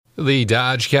The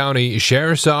Dodge County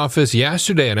Sheriff's Office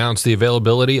yesterday announced the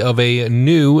availability of a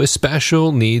new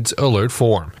special needs alert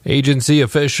form. Agency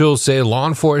officials say law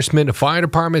enforcement, fire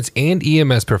departments, and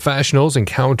EMS professionals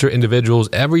encounter individuals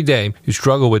every day who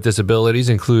struggle with disabilities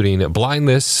including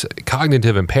blindness,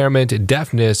 cognitive impairment,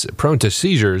 deafness, prone to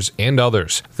seizures, and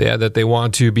others. They add that they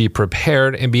want to be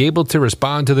prepared and be able to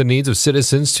respond to the needs of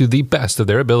citizens to the best of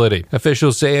their ability.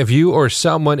 Officials say if you or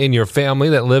someone in your family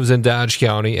that lives in Dodge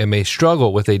County and may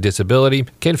struggle with a disability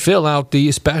can fill out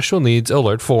the special needs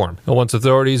alert form. And once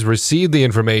authorities receive the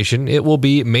information, it will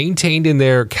be maintained in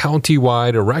their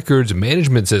county-wide records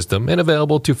management system and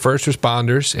available to first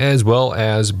responders as well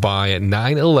as by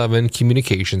 911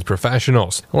 communications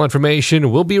professionals. All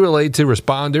information will be relayed to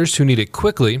responders who need it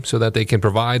quickly so that they can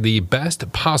provide the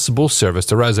best possible service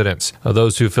to residents.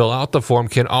 Those who fill out the form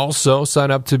can also sign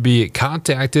up to be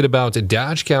contacted about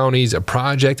Dodge County's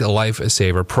Project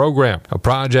Lifesaver program. A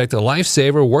Project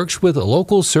Lifesaver works with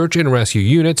local search and rescue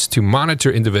units to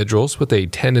monitor individuals with a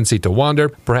tendency to wander,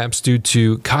 perhaps due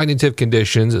to cognitive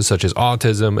conditions such as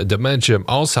autism, dementia,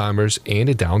 Alzheimer's,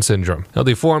 and Down syndrome. Now,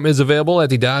 the form is available at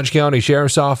the Dodge County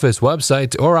Sheriff's Office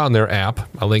website or on their app.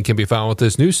 A link can be found with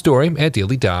this news story at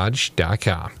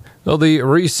dailydodge.com. Well, the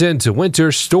recent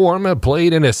winter storm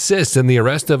played an assist in the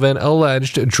arrest of an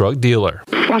alleged drug dealer.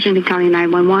 Washington County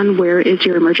 911, where is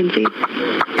your emergency?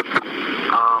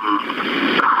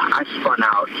 I spun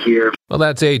out here. Well,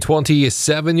 that's a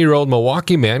 27-year-old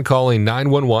Milwaukee man calling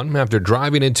 911 after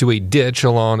driving into a ditch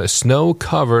along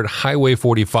snow-covered Highway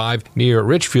 45 near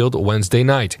Richfield Wednesday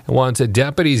night. Once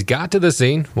deputies got to the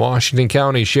scene, Washington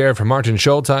County Sheriff Martin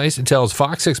Schulteis tells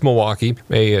Fox 6 Milwaukee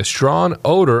a strong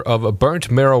odor of burnt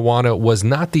marijuana was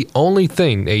not the only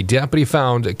thing a deputy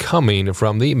found coming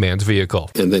from the man's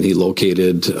vehicle. And then he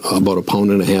located about 1.5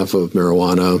 pounds of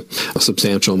marijuana, a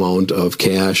substantial amount of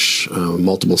cash,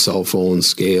 multiple cell phones,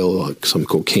 scale, some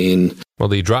cocaine. Well,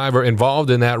 the driver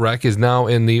involved in that wreck is now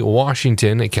in the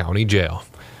Washington County Jail.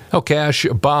 A cash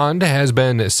bond has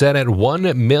been set at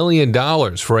 $1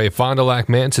 million for a Fond du Lac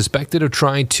man suspected of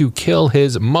trying to kill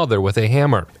his mother with a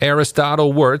hammer.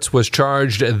 Aristotle Wirtz was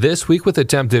charged this week with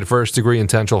attempted first-degree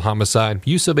intentional homicide,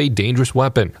 use of a dangerous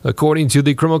weapon. According to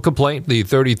the criminal complaint, the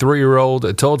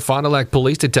 33-year-old told Fond du Lac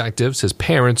police detectives his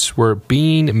parents were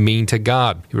being mean to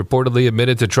God. He reportedly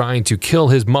admitted to trying to kill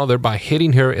his mother by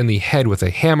hitting her in the head with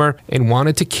a hammer and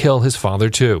wanted to kill his father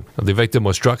too. The victim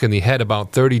was struck in the head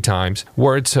about 30 times.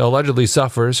 Wirtz allegedly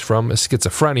suffers from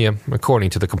schizophrenia,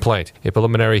 according to the complaint. A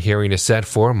preliminary hearing is set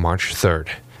for March 3rd.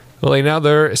 Well,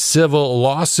 another civil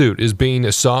lawsuit is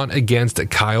being sought against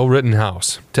Kyle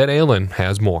Rittenhouse. Ted Allen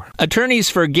has more. Attorneys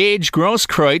for Gage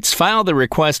Grosskreutz filed a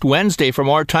request Wednesday for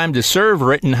more time to serve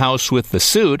Rittenhouse with the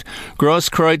suit.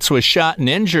 Grosskreutz was shot and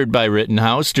injured by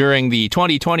Rittenhouse during the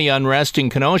 2020 unrest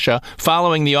in Kenosha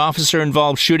following the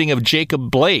officer-involved shooting of Jacob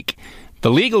Blake. The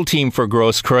legal team for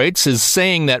Grosskreutz is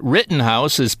saying that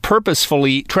Rittenhouse is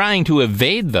purposefully trying to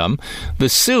evade them. The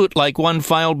suit, like one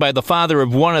filed by the father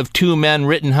of one of two men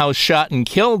Rittenhouse shot and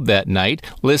killed that night,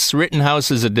 lists Rittenhouse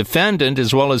as a defendant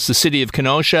as well as the city of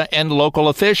Kenosha and local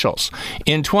officials.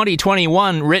 In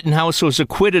 2021, Rittenhouse was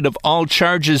acquitted of all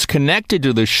charges connected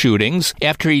to the shootings.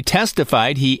 After he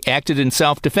testified, he acted in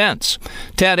self-defense.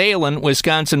 Ted Allen,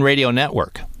 Wisconsin Radio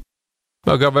Network.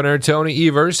 Well, Governor Tony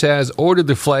Evers has ordered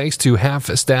the flags to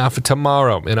half-staff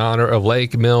tomorrow in honor of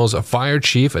Lake Mills Fire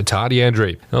Chief Todd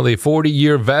Yandry. Now, the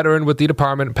 40-year veteran with the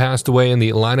department passed away in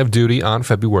the line of duty on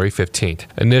February 15th.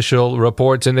 Initial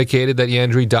reports indicated that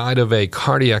Yandry died of a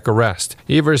cardiac arrest.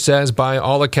 Evers says, by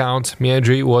all accounts,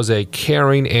 Yandry was a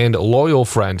caring and loyal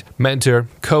friend, mentor,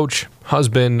 coach,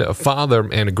 husband, father,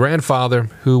 and grandfather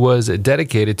who was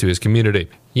dedicated to his community.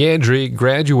 Yandry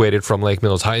graduated from Lake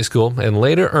Mills High School and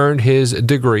later earned his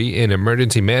degree in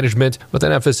emergency management with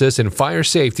an emphasis in fire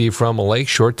safety from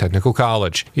Lakeshore Technical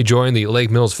College. He joined the Lake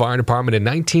Mills Fire Department in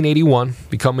 1981,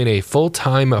 becoming a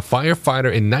full-time firefighter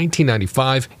in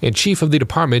 1995 and chief of the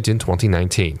department in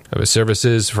 2019. His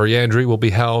services for Yandry will be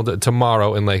held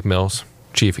tomorrow in Lake Mills.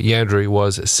 Chief Yandry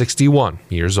was 61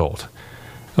 years old.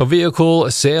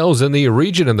 Vehicle sales in the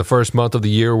region in the first month of the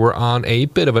year were on a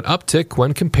bit of an uptick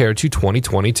when compared to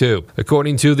 2022.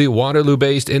 According to the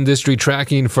Waterloo-based industry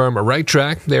tracking firm Right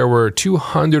Track, there were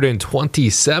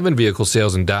 227 vehicle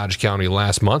sales in Dodge County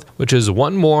last month, which is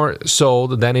one more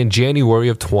sold than in January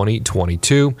of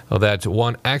 2022. That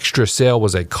one extra sale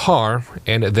was a car,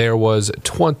 and there was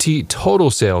 20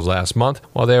 total sales last month,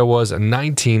 while there was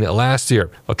 19 last year.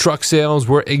 Truck sales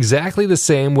were exactly the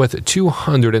same with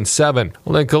 207.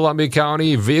 In Columbia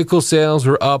County, vehicle sales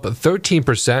were up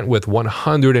 13% with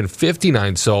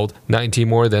 159 sold, 19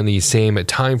 more than the same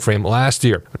time frame last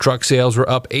year. Truck sales were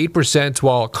up 8%,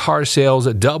 while car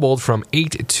sales doubled from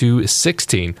 8 to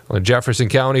 16. In Jefferson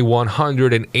County,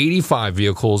 185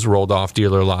 vehicles rolled off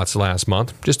dealer lots last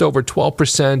month, just over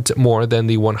 12% more than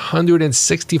the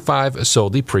 165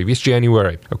 sold the previous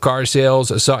January. Car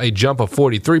sales saw a jump of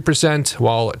 43%,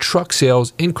 while truck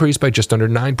sales increased by just under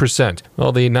 9%.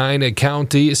 While the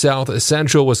 9-county South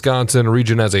Central Wisconsin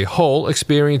region as a whole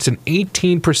experienced an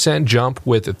 18% jump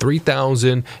with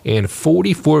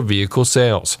 3,044 vehicle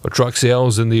sales. Truck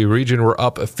sales in the region were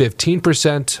up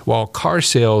 15%, while car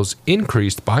sales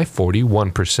increased by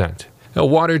 41%.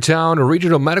 Watertown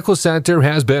Regional Medical Center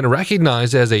has been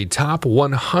recognized as a top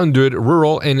 100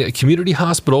 rural and community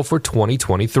hospital for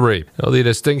 2023. The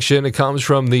distinction comes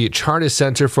from the Chartis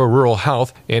Center for Rural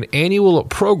Health, an annual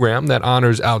program that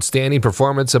honors outstanding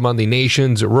performance among the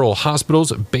nation's rural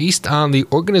hospitals based on the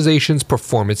organization's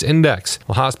performance index.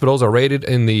 Hospitals are rated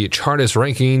in the Chartis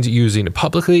rankings using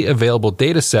publicly available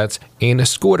data sets and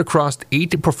scored across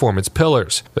 8 performance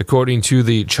pillars. According to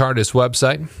the Chartis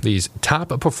website, these top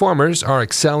performers are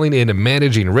excelling in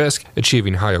managing risk,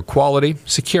 achieving higher quality,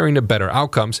 securing better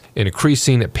outcomes,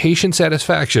 increasing patient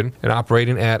satisfaction, and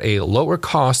operating at a lower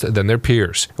cost than their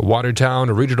peers.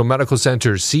 Watertown Regional Medical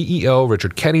Center's CEO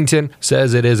Richard Kennington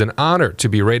says it is an honor to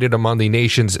be rated among the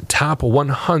nation's top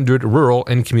 100 rural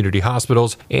and community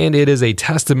hospitals, and it is a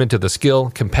testament to the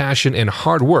skill, compassion, and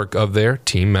hard work of their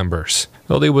team members.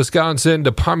 Well, the Wisconsin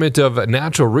Department of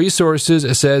Natural Resources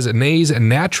says Nays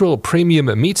Natural Premium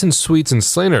Meats and Sweets in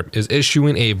Slainer is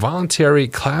issuing a voluntary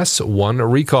Class 1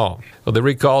 recall. Well, the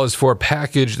recall is for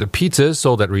packaged pizzas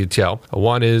sold at retail.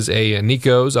 One is a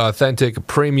Nico's Authentic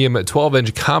Premium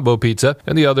 12-inch combo pizza,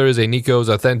 and the other is a Nico's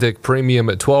Authentic Premium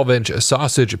 12-inch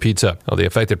sausage pizza. Well, the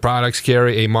affected products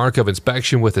carry a mark of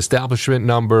inspection with establishment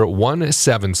number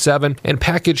 177 and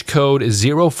package code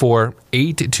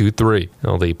 04823.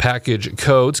 Well, the package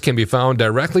codes can be found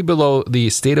directly below the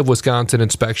State of Wisconsin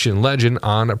inspection legend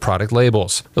on product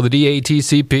labels. Well, the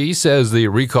DATCP says the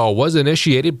recall was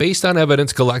initiated based on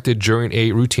evidence collected during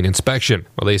a routine inspection.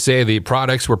 Well, they say the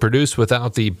products were produced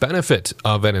without the benefit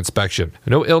of an inspection.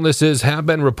 No illnesses have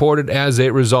been reported as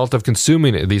a result of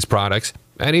consuming these products.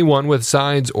 Anyone with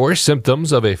signs or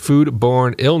symptoms of a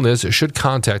food-borne illness should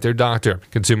contact their doctor.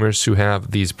 Consumers who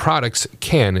have these products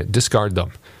can discard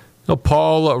them.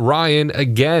 Paul Ryan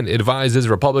again advises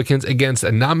Republicans against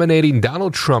nominating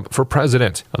Donald Trump for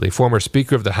president. The former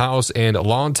Speaker of the House and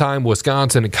longtime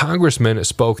Wisconsin congressman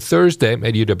spoke Thursday at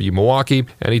UW-Milwaukee,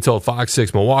 and he told Fox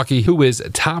 6 Milwaukee who his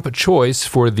top choice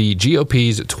for the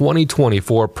GOP's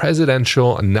 2024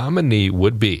 presidential nominee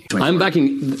would be. I'm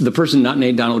backing the person not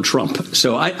named Donald Trump,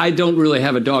 so I don't really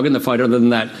have a dog in the fight other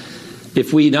than that.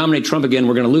 If we nominate Trump again,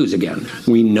 we're going to lose again.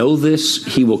 We know this.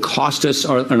 He will cost us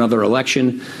another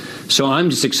election. So I'm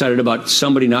just excited about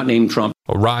somebody not named Trump.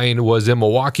 Ryan was in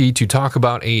Milwaukee to talk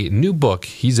about a new book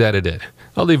he's edited.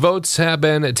 Well, the votes have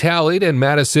been tallied, and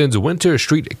Madison's winter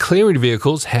street clearing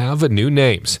vehicles have new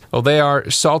names. Well, they are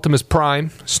Saltimus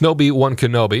Prime, Snowbeat 1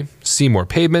 Kenobi, Seymour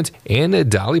Pavement,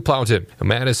 and Dolly Plowton.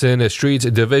 Madison Streets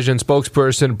Division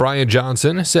spokesperson Brian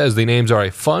Johnson says the names are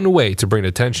a fun way to bring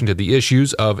attention to the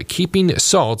issues of keeping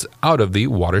salt out of the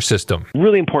water system.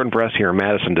 Really important for us here in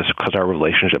Madison just because our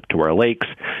relationship to our lakes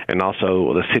and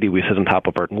also the city we sit on top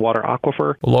of our water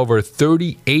aquifer. Well, over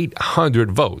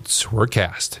 3,800 votes were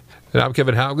cast. And I'm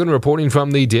Kevin Haugen reporting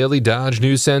from the Daily Dodge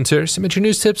News Center. Submit your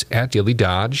news tips at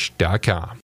dailydodge.com.